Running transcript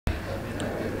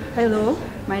Hello,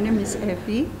 my name is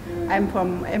Evi. I'm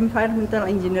from Environmental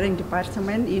Engineering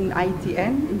Department in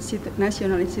ITN,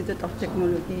 National Institute of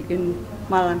Technology in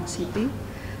Malang City.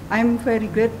 I'm very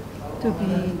glad to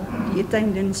be the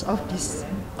attendance of this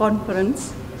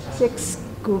conference, 6th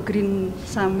Gogreen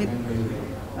Summit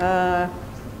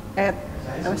at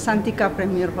Santika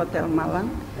Premier Hotel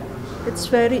Malang. It's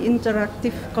very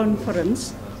interactive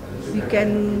conference. We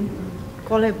can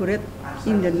collaborate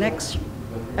in the next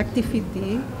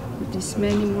activity with this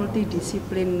many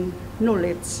multidiscipline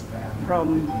knowledge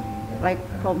from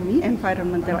me,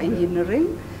 environmental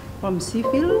engineering, from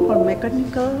civil, from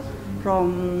mechanical,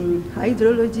 from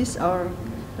hydrologist or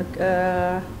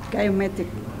climatic.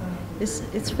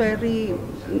 It's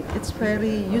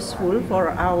very useful for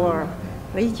our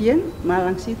region,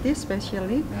 Malang City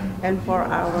especially, and for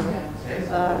our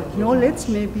knowledge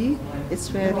maybe it's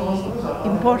very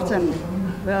important.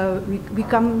 Well,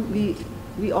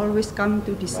 we always come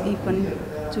to this event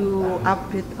to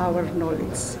update our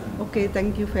knowledge. Okay,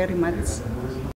 thank you very much.